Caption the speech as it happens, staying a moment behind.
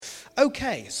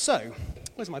Okay, so,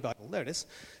 where's my Bible? There it is.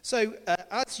 So,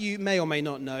 as you may or may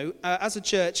not know, as a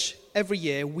church, every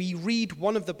year we read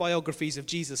one of the biographies of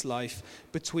Jesus' life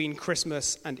between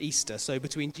Christmas and Easter. So,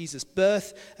 between Jesus'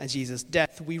 birth and Jesus'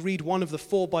 death, we read one of the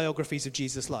 4 biographies of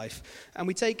Jesus' life. And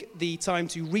we take the time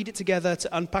to read it together,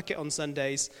 to unpack it on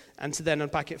Sundays, and to then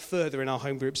unpack it further in our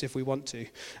home groups if we want to.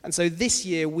 And so this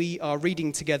year we are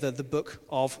reading together the book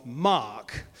of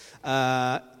Mark.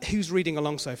 Who's reading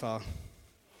along so far?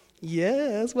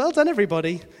 Yes, well done,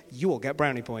 everybody. You all get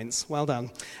brownie points. Well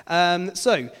done.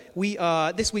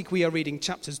 This week we are reading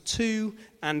chapters 2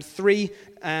 and 3,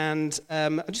 and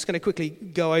I'm just going to quickly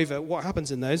go over what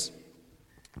happens in those,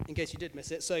 in case you did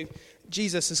miss it. So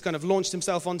Jesus has kind of launched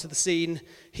himself onto the scene.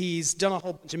 He's done a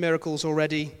whole bunch of miracles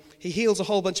already. He heals a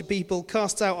whole bunch of people,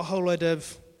 casts out a whole load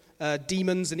of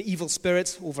demons and evil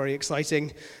spirits, all very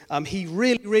exciting. He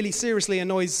really, really seriously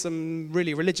annoys some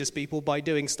really religious people by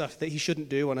doing stuff that he shouldn't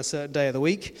do on a certain day of the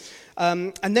week.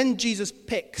 And then Jesus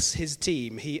picks his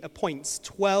team. He appoints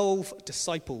 12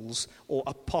 disciples or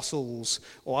apostles,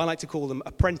 or I like to call them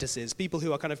apprentices, people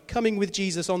who are kind of coming with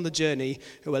Jesus on the journey,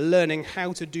 who are learning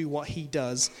how to do what he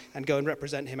does and go and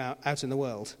represent him out in the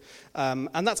world.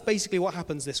 And that's basically what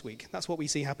happens this week. That's what we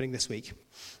see happening this week.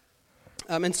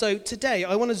 And so today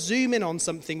I want to zoom in on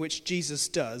something which Jesus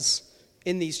does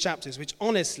in these chapters, which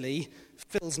honestly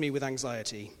fills me with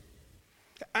anxiety.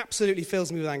 It absolutely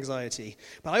fills me with anxiety.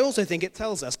 But I also think it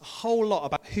tells us a whole lot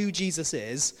about who Jesus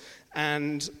is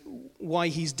and why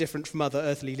he's different from other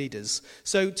earthly leaders.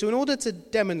 So in order to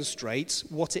demonstrate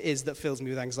what it is that fills me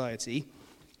with anxiety,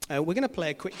 we're going to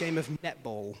play a quick game of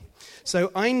netball. So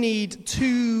I need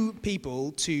 2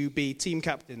 people to be team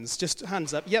captains. Just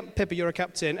hands up. Yep, Pippa, you're a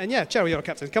captain. And yeah, Cheryl, you're a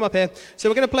captain. Come up here. So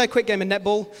we're going to play a quick game of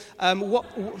netball.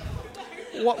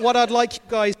 What I'd like you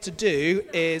guys to do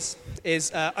is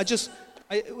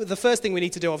the first thing we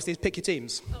need to do, obviously, is pick your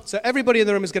teams. So everybody in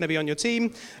the room is going to be on your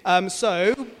team.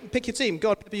 So pick your team.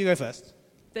 Go on, Pippa, you go first.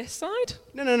 This side?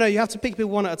 No. You have to pick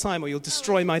people one at a time or you'll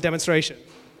destroy my demonstration.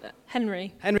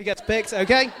 Henry. Henry gets picked,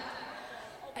 okay.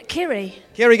 Kiri.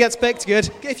 Kiri gets picked,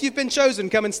 good. If you've been chosen,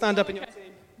 come and stand up in your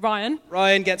team. Ryan.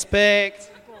 Ryan gets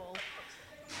picked.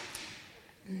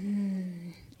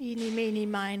 Eeny, meeny,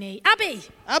 miny. Abby.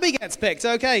 Abby gets picked,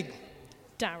 okay.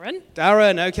 Darren.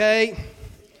 Darren, okay.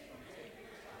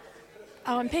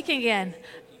 Oh, I'm picking again.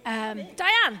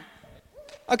 Diane.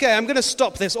 Okay, I'm going to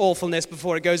stop this awfulness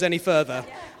before it goes any further.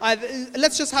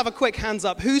 Let's just have a quick hands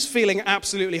up. Who's feeling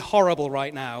absolutely horrible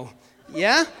right now?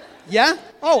 Yeah? Yeah?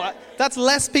 Oh, that's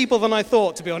less people than I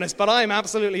thought, to be honest, but I'm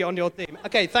absolutely on your team.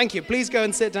 Okay, thank you. Please go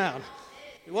and sit down.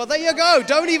 Well, there you go.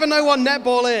 Don't even know what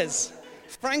netball is.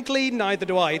 Frankly, neither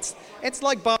do I. It's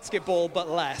like basketball, but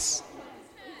less.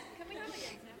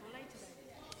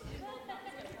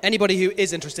 Anybody who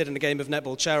is interested in a game of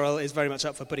netball, Cheryl is very much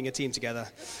up for putting a team together.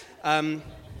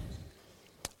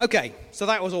 Okay, so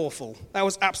that was awful. That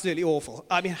was absolutely awful.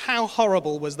 I mean, how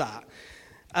horrible was that?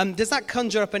 Does that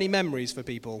conjure up any memories for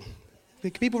people?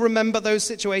 Can people remember those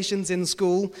situations in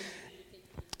school?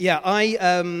 Yeah,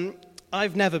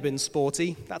 I've never been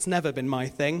sporty. That's never been my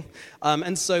thing.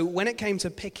 And so when it came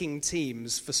to picking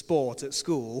teams for sport at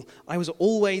school, I was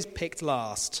always picked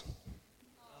last.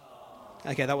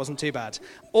 Okay, that wasn't too bad.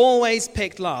 Always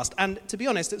picked last. And to be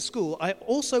honest, at school, I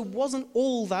also wasn't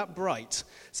all that bright.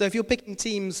 So if you're picking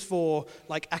teams for,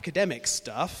 like, academic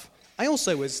stuff, I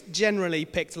also was generally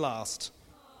picked last.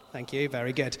 Thank you,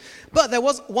 very good. But there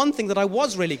was one thing that I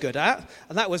was really good at,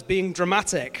 and that was being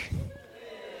dramatic.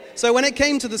 So when it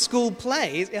came to the school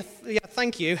plays, yeah,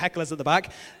 thank you, hecklers at the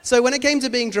back. So when it came to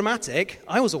being dramatic,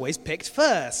 I was always picked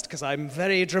first, because I'm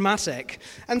very dramatic.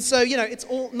 And so, it's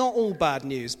not all bad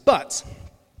news. But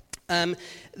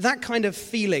that kind of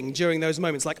feeling during those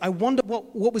moments, like, I wonder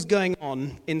what was going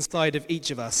on inside of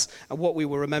each of us and what we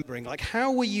were remembering. Like,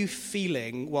 how were you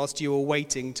feeling whilst you were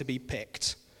waiting to be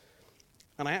picked?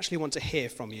 And I actually want to hear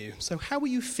from you. So how were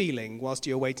you feeling whilst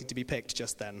you were waiting to be picked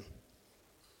just then?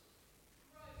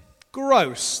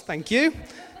 Gross, thank you.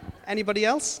 Anybody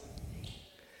else?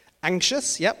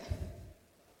 Anxious, yep.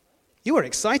 You were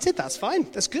excited, that's fine,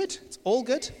 that's good, it's all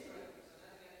good.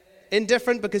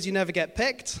 Indifferent because you never get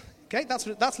picked. Okay,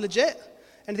 that's legit.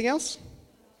 Anything else?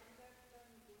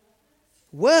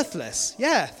 Worthless,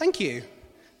 yeah, thank you.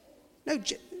 No,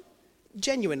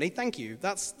 genuinely, thank you.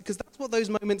 That's because that's what those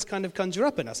moments kind of conjure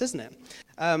up in us, isn't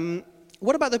it?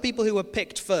 What about the people who were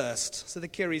picked first? So the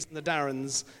Kiris and the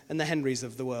Darrens and the Henrys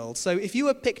of the world. So if you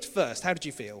were picked first, how did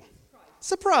you feel?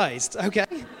 Surprised, okay.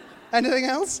 Anything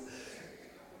else?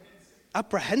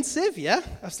 Apprehensive, yeah.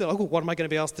 I'm still, what am I going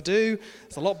to be asked to do?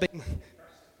 It's a lot big.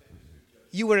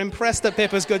 You were impressed at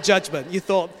Pippa's good judgment. You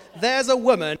thought, there's a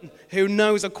woman who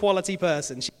knows a quality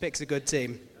person. She picks a good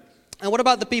team. And what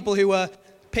about the people who were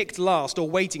picked last or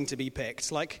waiting to be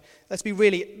picked? Like, let's be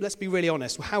really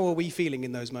honest. How are we feeling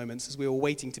in those moments as we were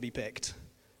waiting to be picked?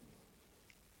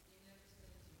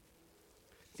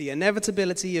 The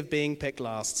inevitability of being picked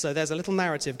last. So there's a little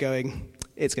narrative going,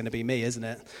 it's going to be me, isn't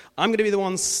it? I'm going to be the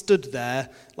one stood there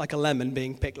like a lemon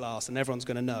being picked last, and everyone's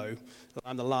going to know that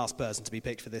I'm the last person to be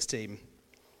picked for this team.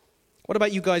 What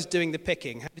about you guys doing the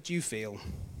picking? How did you feel?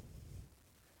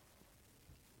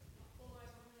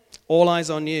 All eyes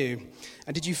on you.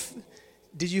 And did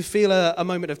you feel a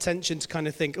moment of tension to kind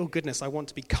of think, oh goodness, I want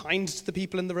to be kind to the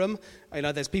people in the room? You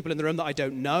know, there's people in the room that I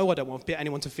don't know. I don't want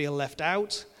anyone to feel left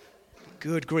out.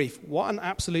 Good grief. What an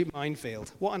absolute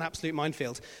minefield. What an absolute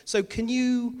minefield. So can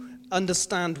you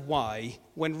understand why,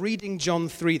 when reading John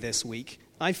 3 this week,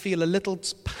 I feel a little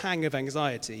pang of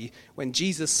anxiety when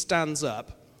Jesus stands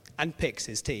up and picks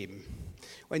his team?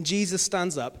 When Jesus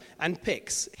stands up and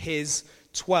picks his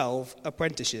 12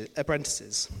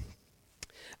 apprentices.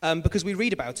 Because we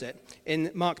read about it in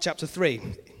Mark chapter 3.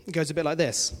 It goes a bit like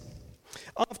this.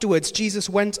 Afterwards, Jesus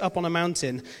went up on a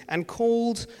mountain and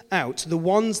called out the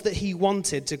ones that he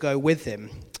wanted to go with him,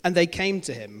 and they came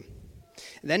to him.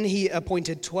 Then he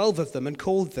appointed 12 of them and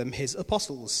called them his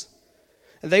apostles.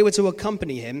 They were to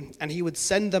accompany him, and he would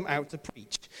send them out to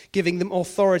preach, giving them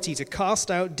authority to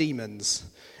cast out demons.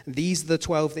 These are the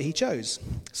 12 that he chose.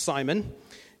 Simon,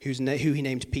 who he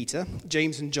named Peter,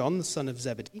 James and John, the son of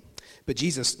Zebedee, but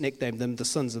Jesus nicknamed them the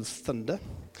sons of thunder.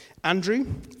 Andrew,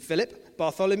 Philip,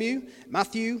 Bartholomew,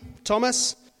 Matthew,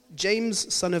 Thomas,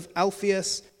 James, son of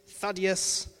Alphaeus,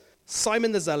 Thaddeus,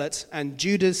 Simon the Zealot, and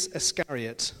Judas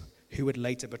Iscariot, who would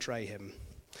later betray him.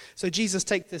 So Jesus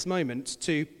takes this moment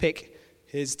to pick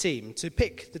his team, to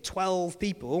pick the 12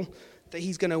 people that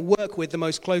he's going to work with the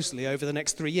most closely over the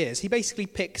next 3 years. He basically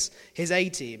picks his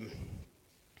A-team.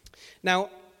 Now,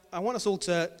 I want us all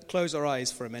to close our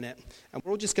eyes for a minute, and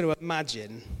we're all just going to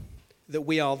imagine that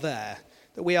we are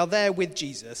there with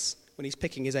Jesus when he's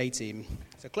picking his A-team.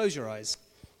 So close your eyes,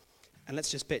 and let's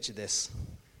just picture this.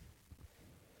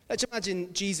 Let's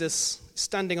imagine Jesus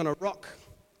standing on a rock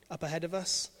up ahead of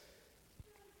us,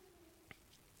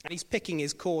 and he's picking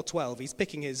his core 12. He's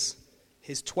picking his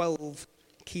 12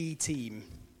 key team.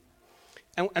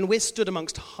 And we're stood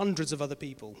amongst hundreds of other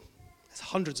people. There's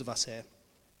hundreds of us here.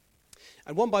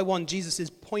 And one by one, Jesus is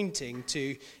pointing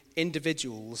to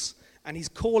individuals, and he's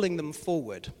calling them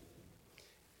forward.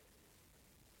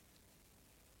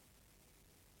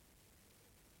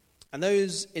 And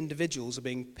those individuals are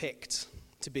being picked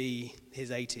to be his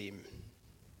A-team.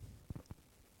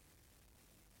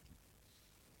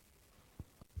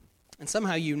 And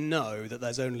somehow you know that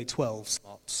there's only 12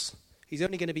 slots. He's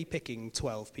only going to be picking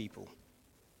 12 people.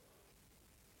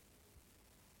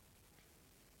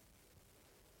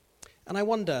 And I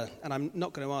wonder, and I'm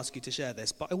not going to ask you to share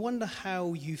this, but I wonder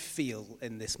how you feel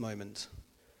in this moment.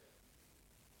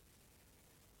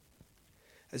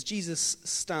 As Jesus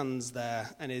stands there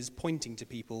and is pointing to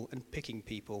people and picking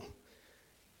people,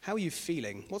 how are you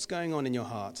feeling? What's going on in your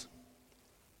heart?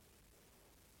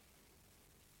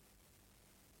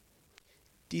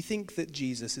 Do you think that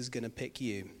Jesus is going to pick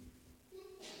you?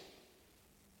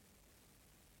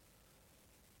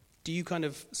 Do you kind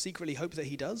of secretly hope that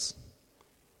he does?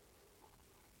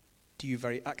 Do you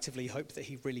very actively hope that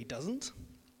he really doesn't?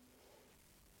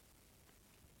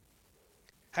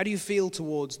 How do you feel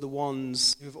towards the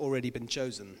ones who have already been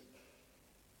chosen?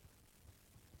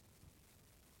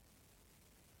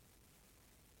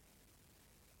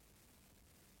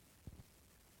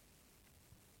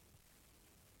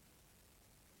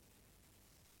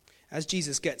 As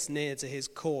Jesus gets near to his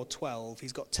core 12,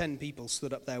 he's got 10 people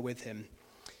stood up there with him.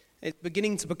 It's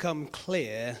beginning to become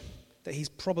clear that he's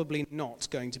probably not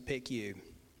going to pick you.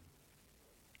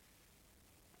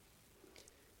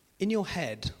 In your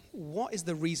head, what is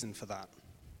the reason for that?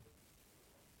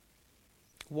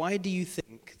 Why do you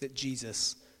think that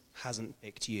Jesus hasn't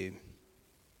picked you?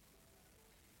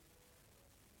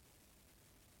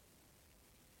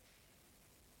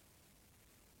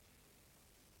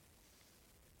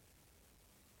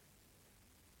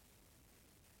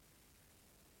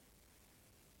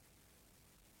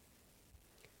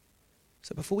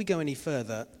 So before we go any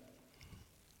further,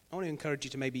 I want to encourage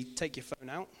you to maybe take your phone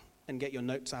out and get your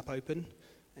notes app open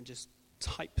and just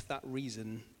type that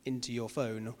reason into your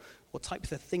phone, or type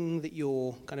the thing that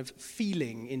you're kind of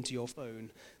feeling into your phone,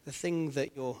 the thing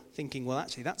that you're thinking, well,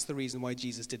 actually, that's the reason why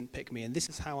Jesus didn't pick me, and this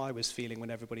is how I was feeling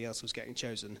when everybody else was getting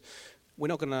chosen. I'm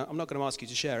not going to ask you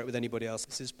to share it with anybody else.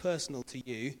 This is personal to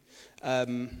you.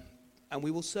 and we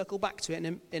will circle back to it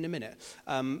in a minute.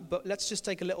 But let's just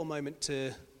take a little moment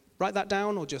to write that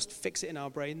down or just fix it in our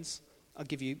brains. I'll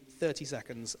give you 30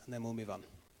 seconds, and then we'll move on.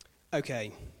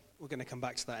 Okay, we're going to come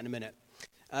back to that in a minute.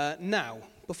 Now,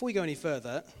 before we go any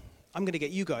further, I'm going to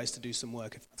get you guys to do some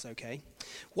work, if that's okay.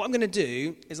 What I'm going to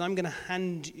do is I'm going to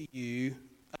hand you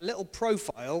a little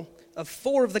profile of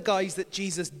 4 of the guys that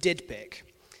Jesus did pick.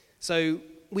 So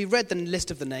we read the list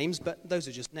of the names, but those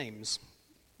are just names.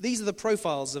 These are the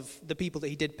profiles of the people that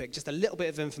he did pick, just a little bit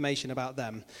of information about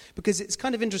them. Because it's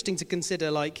kind of interesting to consider,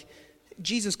 like,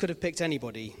 Jesus could have picked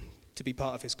anybody to be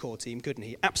part of his core team, couldn't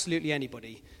he? Absolutely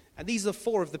anybody. And these are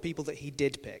 4 of the people that he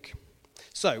did pick.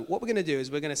 So what we're going to do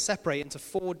is we're going to separate into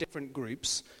 4 different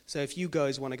groups. So if you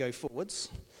guys want to go forwards,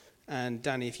 and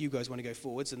Danny, if you guys want to go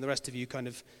forwards, and the rest of you kind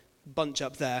of bunch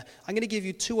up there, I'm going to give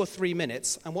you 2 or 3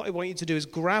 minutes, and what I want you to do is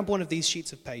grab one of these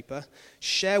sheets of paper,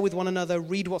 share with one another,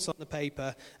 read what's on the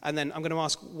paper, and then I'm going to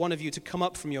ask one of you to come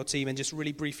up from your team and just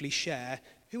really briefly share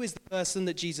who is the person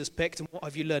that Jesus picked and what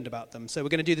have you learned about them. So we're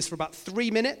going to do this for about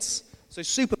 3 minutes, so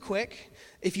super quick.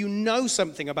 If you know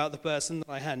something about the person that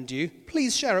I hand you,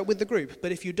 please share it with the group.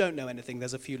 But if you don't know anything,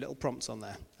 there's a few little prompts on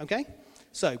there, okay?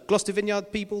 So, Gloucester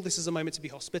Vineyard people, this is a moment to be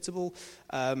hospitable.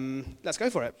 Let's go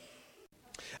for it.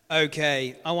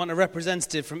 Okay, I want a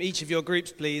representative from each of your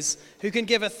groups, please, who can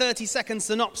give a 30-second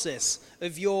synopsis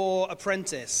of your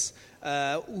apprentice.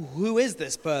 Who is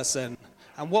this person,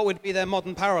 and what would be their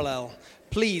modern parallel?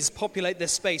 Please populate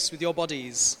this space with your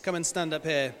bodies. Come and stand up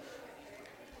here.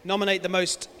 Nominate the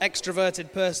most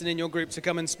extroverted person in your group to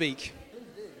come and speak.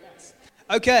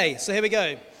 Okay, so here we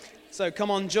go. So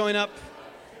come on, join up.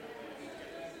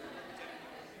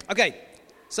 Okay,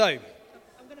 so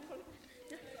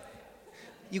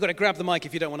you've got to grab the mic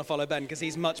if you don't want to follow Ben, because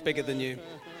he's much bigger than you.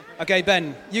 Okay,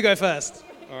 Ben, you go first.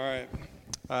 All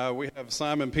right. We have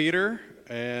Simon Peter,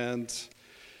 and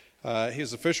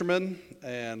he's a fisherman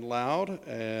and loud,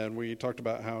 and we talked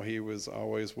about how he was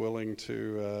always willing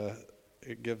to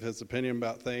give his opinion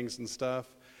about things and stuff.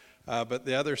 But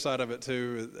the other side of it,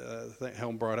 too, I think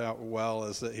Helm brought out well,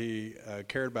 is that he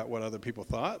cared about what other people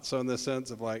thought. So in the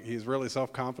sense of, like, he's really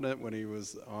self-confident when he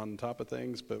was on top of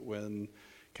things, but when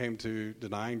came to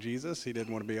denying Jesus, he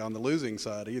didn't want to be on the losing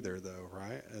side either, though,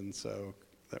 right? And so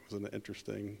that was an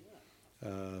interesting...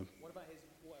 What about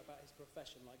his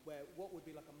profession? Like, what would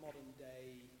be like a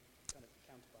modern-day kind of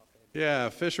counterpart for him? Yeah,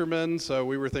 fisherman, so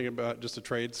we were thinking about just a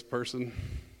tradesperson.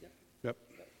 Yep.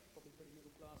 Probably pretty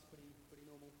middle class, pretty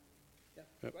normal. Yeah,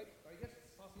 Yep. Great, very good.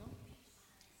 Passing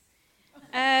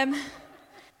on.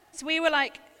 So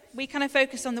we kind of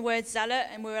focused on the word zealot,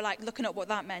 and we were like looking at what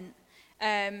that meant. Who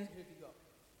have you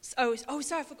got?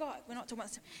 Sorry, I forgot. We're not talking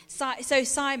about so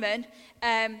Simon,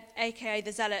 aka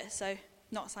the zealot. So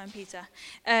not Simon Peter.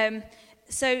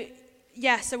 So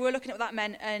we were looking at what that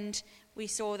meant, and we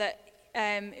saw that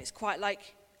it's quite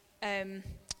like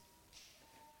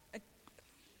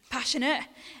passionate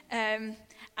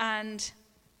and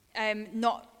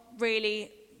not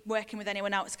really working with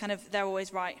anyone else. Kind of, they're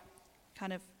always right,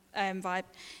 kind of vibe.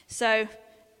 So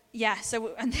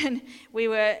and then we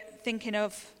were thinking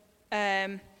of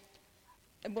a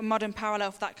modern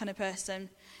parallel for that kind of person.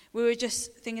 We were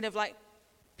just thinking of like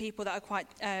people that are quite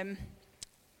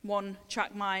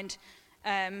one-track mind,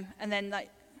 and then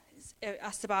like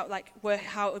asked about like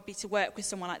how it would be to work with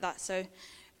someone like that. So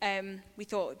we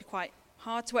thought it would be quite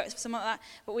hard to work with someone like that,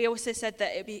 but we also said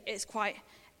that it's quite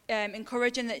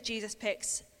encouraging that Jesus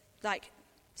picks like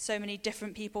so many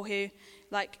different people who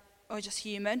like are just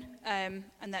human, and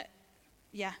that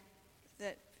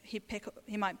he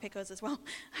might pick us as well.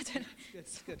 I don't know.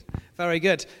 That's good. Very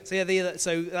good. So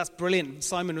so that's brilliant.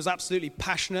 Simon was absolutely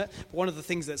passionate. But one of the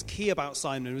things that's key about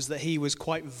Simon was that he was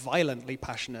quite violently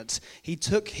passionate. He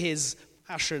took his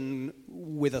passion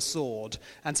with a sword,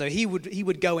 and so he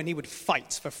would go and he would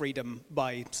fight for freedom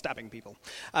by stabbing people.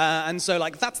 And so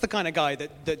like that's the kind of guy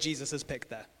that Jesus has picked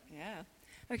there. Yeah.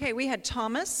 Okay, we had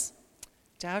Thomas.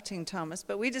 Doubting Thomas,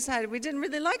 but we decided we didn't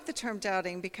really like the term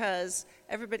doubting because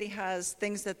everybody has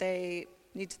things that they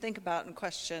need to think about and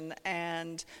question.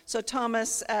 And so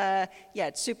Thomas,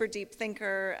 super deep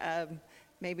thinker,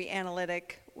 maybe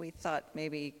analytic. We thought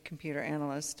maybe computer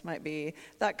analyst might be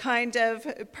that kind of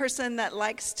person that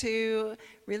likes to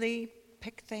really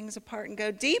pick things apart and go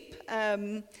deep.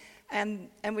 And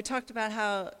we talked about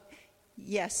how,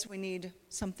 yes, we need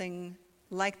something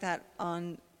like that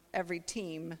on every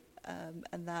team.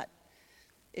 And that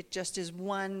it just is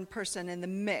one person in the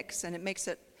mix, and it makes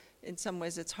it, in some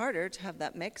ways, it's harder to have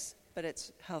that mix, but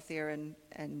it's healthier,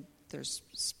 and there's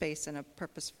space and a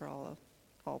purpose for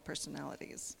all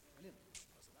personalities.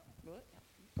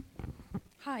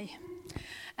 Hi.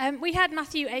 We had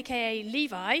Matthew, a.k.a.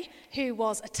 Levi, who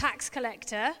was a tax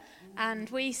collector, and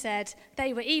we said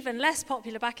they were even less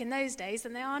popular back in those days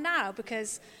than they are now,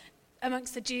 because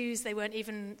amongst the Jews, they were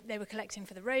collecting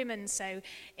for the Romans, so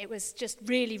it was just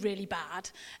really, really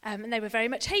bad. And they were very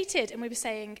much hated. And we were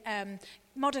saying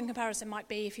modern comparison might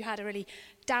be if you had a really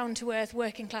down-to-earth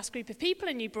working-class group of people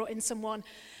and you brought in someone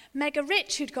mega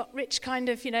rich who'd got rich kind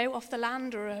of, off the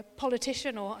land, or a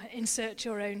politician, or insert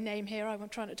your own name here. I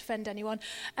won't try not to offend anyone.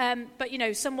 But,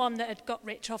 someone that had got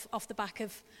rich off the back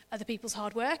of other people's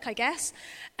hard work, I guess.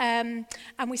 And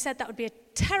we said that would be a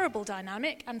terrible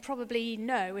dynamic, and probably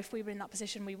if we were in that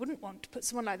position, we wouldn't want to put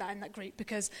someone like that in that group,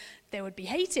 because they would be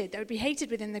hated. They would be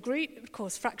hated within the group, it would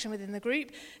cause fraction within the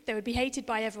group. They would be hated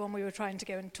by everyone we were trying to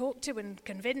go and talk to and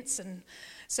convince, and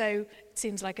so it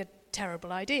seems like a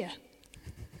terrible idea.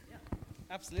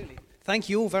 Absolutely. Thank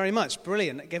you all very much.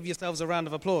 Brilliant. Give yourselves a round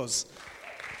of applause.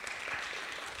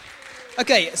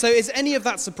 Okay, so is any of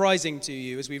that surprising to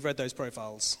you as we've read those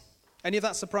profiles? Any of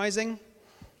that surprising?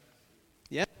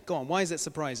 Yeah? Go on. Why is it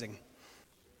surprising?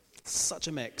 Such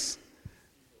a mix.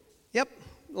 Yep.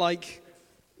 Like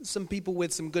some people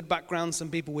with some good backgrounds, some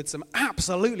people with some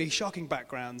absolutely shocking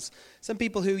backgrounds, some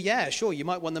people who, sure, you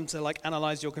might want them to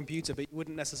analyze your computer, but you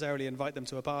wouldn't necessarily invite them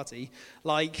to a party.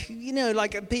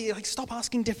 Stop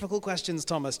asking difficult questions,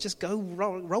 Thomas. Just go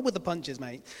roll with the punches,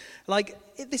 mate.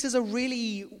 This is a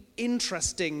really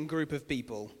interesting group of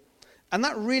people. And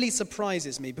that really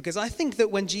surprises me, because I think that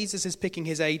when Jesus is picking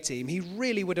his A team, he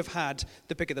really would have had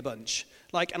the pick of the bunch.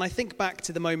 And I think back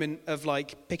to the moment of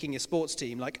picking your sports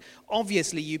team.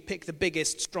 Obviously you pick the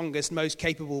biggest, strongest, most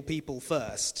capable people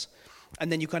first, and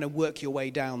then you kind of work your way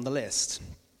down the list.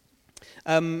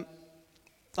 I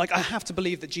have to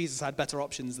believe that Jesus had better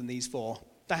options than these four.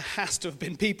 There has to have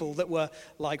been people that were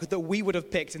that we would have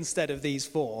picked instead of these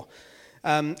four.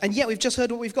 And yet we've just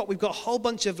heard what we've got. We've got a whole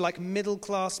bunch of middle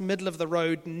class, middle of the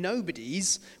road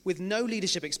nobodies with no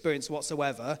leadership experience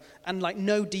whatsoever and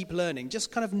no deep learning,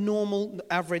 just kind of normal,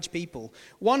 average people.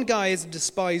 One guy is a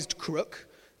despised crook,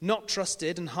 not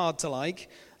trusted and hard to like.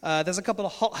 There's a couple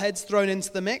of hotheads thrown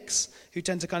into the mix who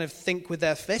tend to kind of think with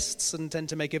their fists and tend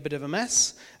to make a bit of a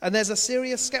mess. And there's a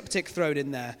serious skeptic thrown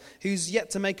in there who's yet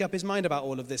to make up his mind about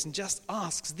all of this and just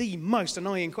asks the most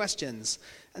annoying questions.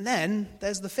 And then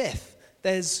there's the fifth.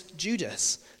 There's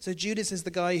Judas. So Judas is the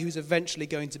guy who's eventually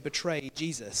going to betray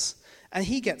Jesus. And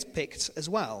he gets picked as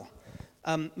well.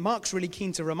 Mark's really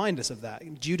keen to remind us of that.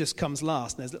 Judas comes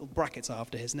last, and there's little brackets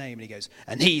after his name, and he goes,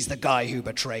 and he's the guy who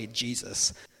betrayed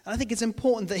Jesus. And I think it's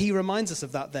important that he reminds us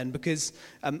of that then, because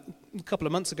a couple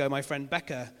of months ago, my friend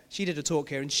Becca, she did a talk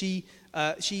here, and she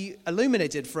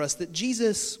illuminated for us that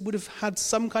Jesus would have had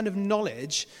some kind of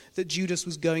knowledge that Judas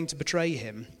was going to betray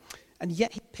him. And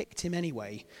yet he picked him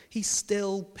anyway. He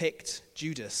still picked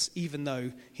Judas, even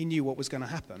though he knew what was going to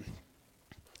happen.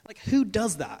 Who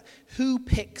does that? Who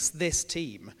picks this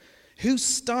team? Who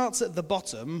starts at the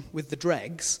bottom with the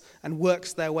dregs and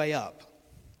works their way up?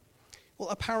 Well,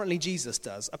 apparently Jesus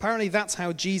does. Apparently that's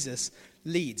how Jesus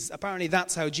leads. Apparently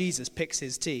that's how Jesus picks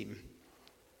his team.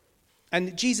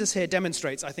 And Jesus here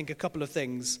demonstrates, I think, a couple of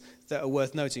things that are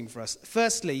worth noting for us.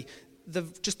 Firstly,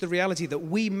 just the reality that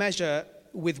we measure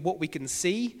with what we can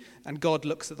see, and God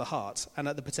looks at the heart and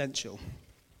at the potential.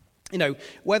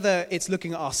 Whether it's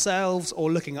looking at ourselves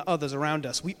or looking at others around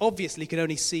us, we obviously can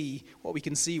only see what we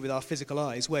can see with our physical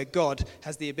eyes, where God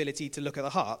has the ability to look at the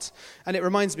heart. And it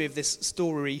reminds me of this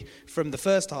story from the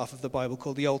first half of the Bible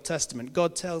called the Old Testament.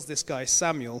 God tells this guy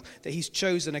Samuel that he's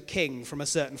chosen a king from a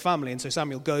certain family. And so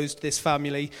Samuel goes to this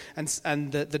family, and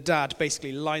the dad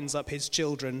basically lines up his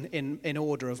children in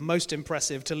order of most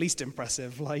impressive to least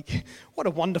impressive. What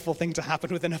a wonderful thing to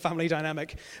happen within a family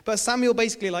dynamic. But Samuel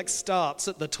basically starts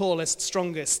at the tallest,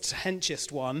 strongest,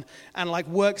 henchest one, and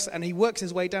works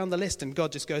his way down the list, and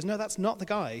God just goes, no, that's not the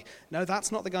guy. No,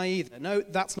 that's not the guy either. No,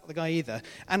 that's not the guy either.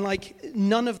 And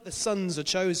none of the sons are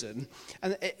chosen.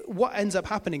 And what ends up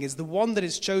happening is the one that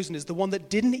is chosen is the one that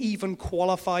didn't even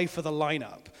qualify for the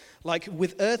lineup.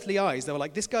 With earthly eyes, they were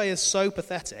this guy is so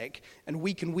pathetic and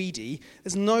weak and weedy,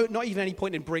 there's not even any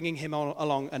point in bringing him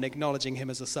along and acknowledging him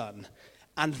as a son.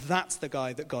 And that's the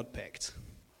guy that God picked.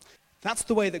 That's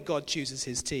the way that God chooses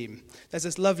his team. There's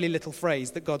this lovely little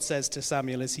phrase that God says to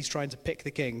Samuel as he's trying to pick the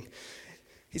king.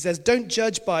 He says, don't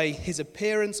judge by his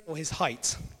appearance or his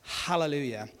height.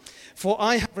 Hallelujah. For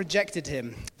I have rejected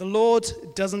him. The Lord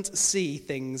doesn't see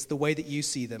things the way that you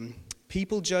see them.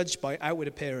 People judge by outward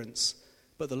appearance,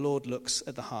 but the Lord looks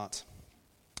at the heart.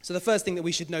 So the first thing that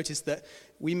we should notice that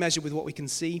we measure with what we can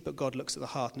see, but God looks at the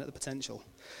heart and at the potential.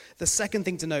 The second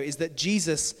thing to note is that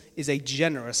Jesus is a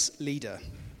generous leader.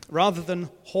 Rather than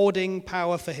hoarding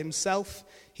power for himself,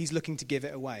 he's looking to give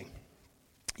it away.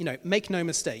 Make no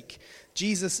mistake,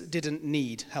 Jesus didn't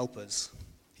need helpers.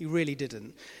 He really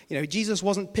didn't. Jesus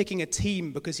wasn't picking a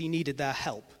team because he needed their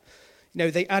help.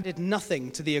 They added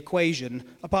nothing to the equation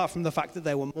apart from the fact that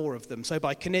there were more of them. So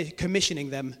by commissioning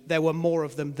them, there were more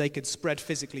of them they could spread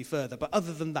physically further. But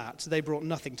other than that, they brought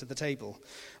nothing to the table.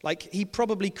 He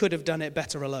probably could have done it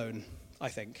better alone, I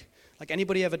think.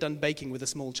 Anybody ever done baking with a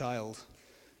small child?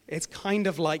 It's kind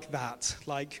of like that.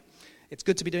 It's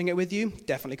good to be doing it with you.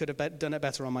 Definitely could have done it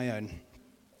better on my own.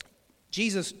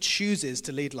 Jesus chooses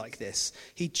to lead like this.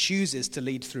 He chooses to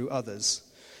lead through others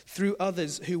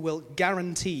who will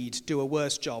guaranteed do a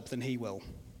worse job than he will.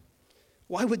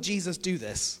 Why would Jesus do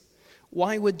this?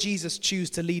 Why would Jesus choose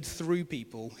to lead through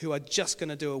people who are just going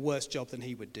to do a worse job than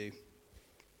he would do?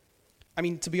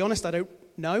 To be honest, I don't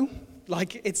know.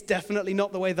 It's definitely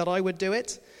not the way that I would do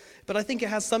it. But I think it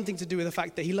has something to do with the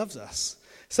fact that he loves us.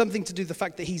 Something to do with the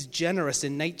fact that he's generous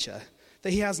in nature.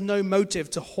 That he has no motive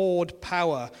to hoard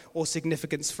power or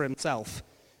significance for himself.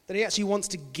 That he actually wants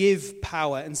to give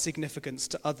power and significance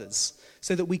to others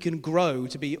so that we can grow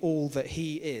to be all that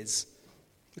he is.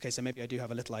 Okay, so maybe I do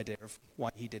have a little idea of why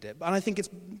he did it. And I think it's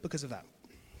because of that.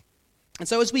 And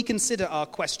so as we consider our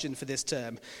question for this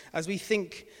term, as we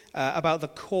think about the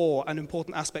core and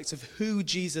important aspects of who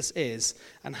Jesus is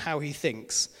and how he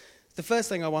thinks, the first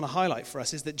thing I want to highlight for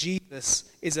us is that Jesus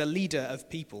is a leader of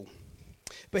people.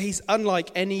 But he's unlike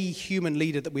any human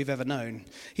leader that we've ever known.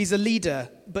 He's a leader,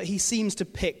 but he seems to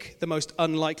pick the most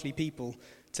unlikely people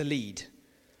to lead.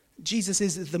 Jesus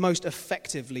is the most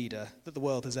effective leader that the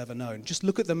world has ever known. Just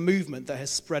look at the movement that has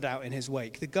spread out in his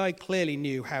wake. The guy clearly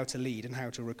knew how to lead and how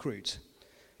to recruit.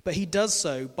 But he does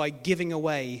so by giving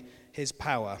away his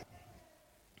power.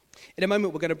 In a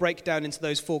moment, we're going to break down into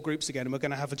those 4 groups again, and we're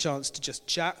going to have a chance to just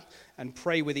chat and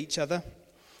pray with each other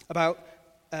about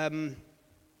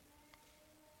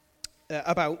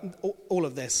all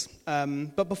of this.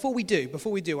 But before we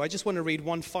do, I just want to read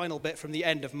one final bit from the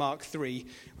end of Mark 3,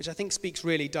 which I think speaks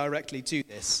really directly to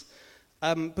this.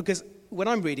 Because when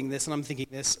I'm reading this and I'm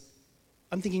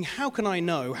thinking, how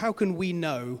can we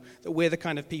know that we're the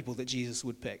kind of people that Jesus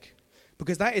would pick?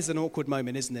 Because that is an awkward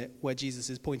moment, isn't it, where Jesus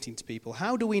is pointing to people.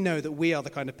 How do we know that we are the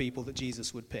kind of people that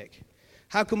Jesus would pick?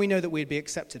 How can we know that we'd be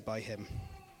accepted by him?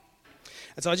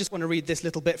 And so I just want to read this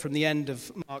little bit from the end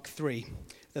of Mark 3.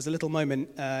 There's a little moment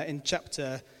in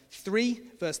chapter 3,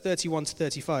 verse 31 to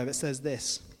 35. It says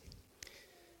this.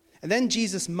 And then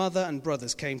Jesus' mother and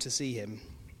brothers came to see him.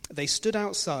 They stood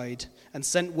outside and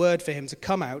sent word for him to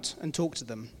come out and talk to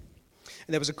them.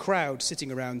 And there was a crowd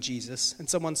sitting around Jesus, and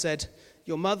someone said,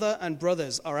 "Your mother and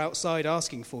brothers are outside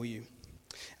asking for you."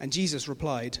 And Jesus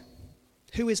replied,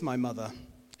 "Who is my mother?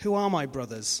 Who are my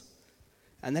brothers?"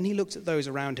 And then he looked at those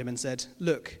around him and said,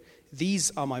 "Look,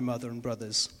 these are my mother and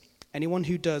brothers. Anyone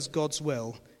who does God's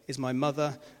will is my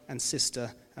mother and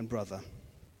sister and brother."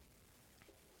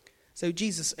 So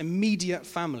Jesus' immediate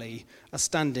family are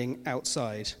standing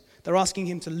outside. They're asking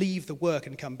him to leave the work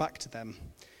and come back to them.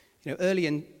 Early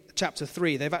in chapter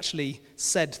 3, they've actually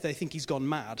said they think he's gone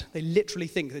mad. They literally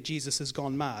think that Jesus has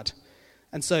gone mad.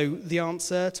 And so the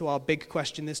answer to our big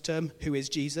question this term, who is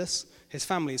Jesus? His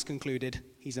family has concluded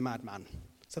he's a madman.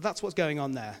 So that's what's going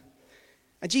on there.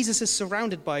 And Jesus is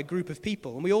surrounded by a group of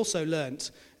people. And we also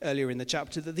learnt earlier in the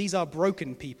chapter that these are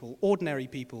broken people, ordinary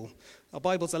people. Our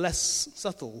Bibles are less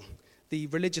subtle. The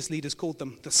religious leaders called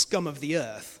them the scum of the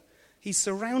earth. He's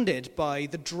surrounded by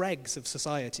the dregs of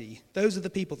society. Those are the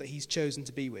people that he's chosen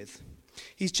to be with.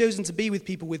 He's chosen to be with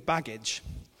people with baggage,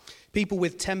 people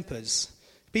with tempers,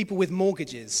 people with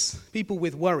mortgages, people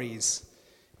with worries,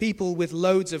 people with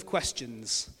loads of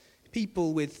questions,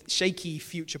 people with shaky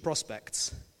future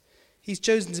prospects. He's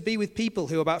chosen to be with people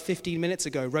who about 15 minutes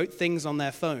ago wrote things on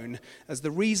their phone as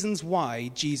the reasons why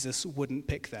Jesus wouldn't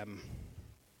pick them.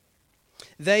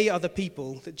 They are the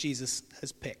people that Jesus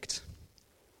has picked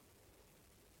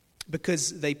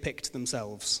because they picked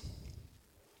themselves.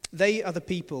 They are the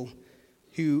people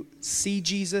who see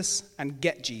Jesus and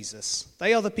get Jesus.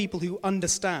 They are the people who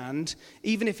understand,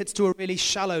 even if it's to a really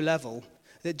shallow level,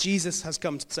 that Jesus has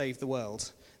come to save the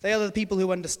world. They are the people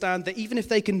who understand that even if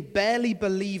they can barely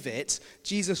believe it,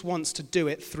 Jesus wants to do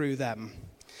it through them.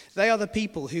 They are the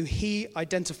people who he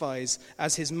identifies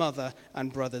as his mother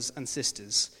and brothers and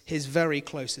sisters, his very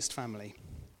closest family.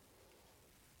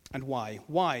 And why?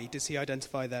 Why does he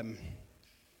identify them?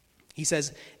 He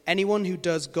says, anyone who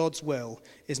does God's will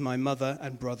is my mother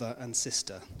and brother and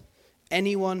sister.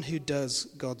 Anyone who does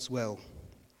God's will.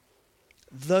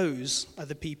 Those are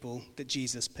the people that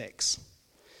Jesus picks.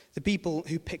 The people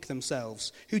who pick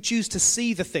themselves, who choose to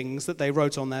see the things that they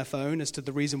wrote on their phone as to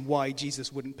the reason why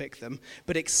Jesus wouldn't pick them,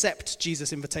 but accept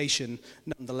Jesus' invitation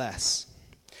nonetheless.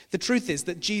 The truth is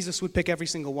that Jesus would pick every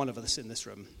single one of us in this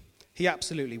room. He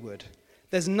absolutely would.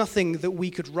 There's nothing that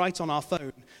we could write on our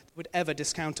phone that would ever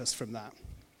discount us from that.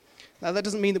 Now, that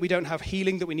doesn't mean that we don't have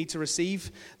healing that we need to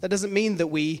receive. That doesn't mean that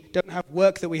we don't have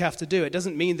work that we have to do. It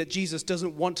doesn't mean that Jesus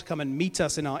doesn't want to come and meet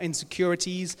us in our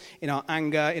insecurities, in our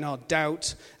anger, in our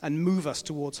doubt, and move us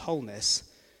towards wholeness.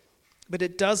 But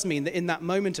it does mean that in that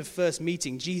moment of first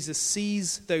meeting, Jesus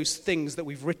sees those things that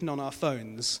we've written on our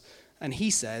phones, and he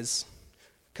says,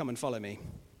 "Come and follow me.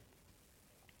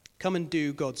 Come and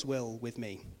do God's will with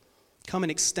me. Come and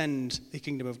extend the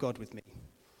kingdom of God with me.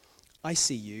 I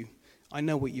see you. I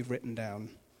know what you've written down,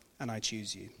 and I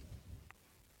choose you."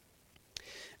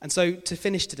 And so to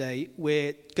finish today,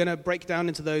 we're going to break down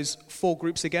into those 4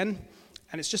 groups again,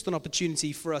 and it's just an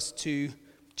opportunity for us to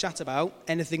chat about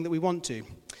anything that we want to.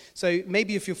 So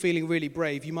maybe if you're feeling really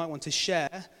brave, you might want to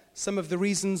share some of the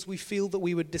reasons we feel that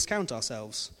we would discount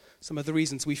ourselves, some of the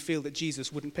reasons we feel that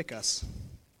Jesus wouldn't pick us.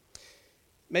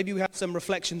 Maybe we have some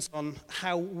reflections on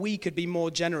how we could be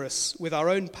more generous with our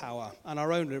own power and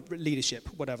our own leadership,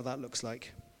 whatever that looks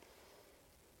like.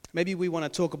 Maybe we want to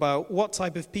talk about what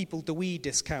type of people do we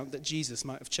discount that Jesus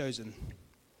might have chosen?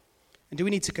 And do we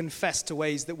need to confess to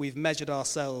ways that we've measured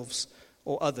ourselves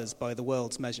or others by the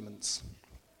world's measurements?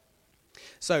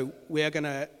 So we are going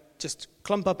to just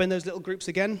clump up in those little groups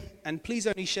again, and please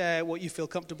only share what you feel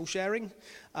comfortable sharing.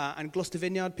 And Gloucester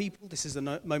Vineyard people, this is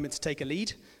the moment to take a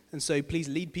lead. And so please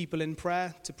lead people in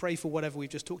prayer to pray for whatever we've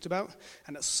just talked about.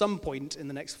 And at some point in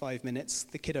the next 5 minutes,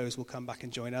 the kiddos will come back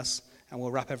and join us, and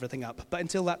we'll wrap everything up. But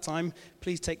until that time,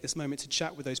 please take this moment to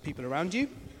chat with those people around you,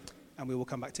 and we will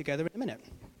come back together in a minute.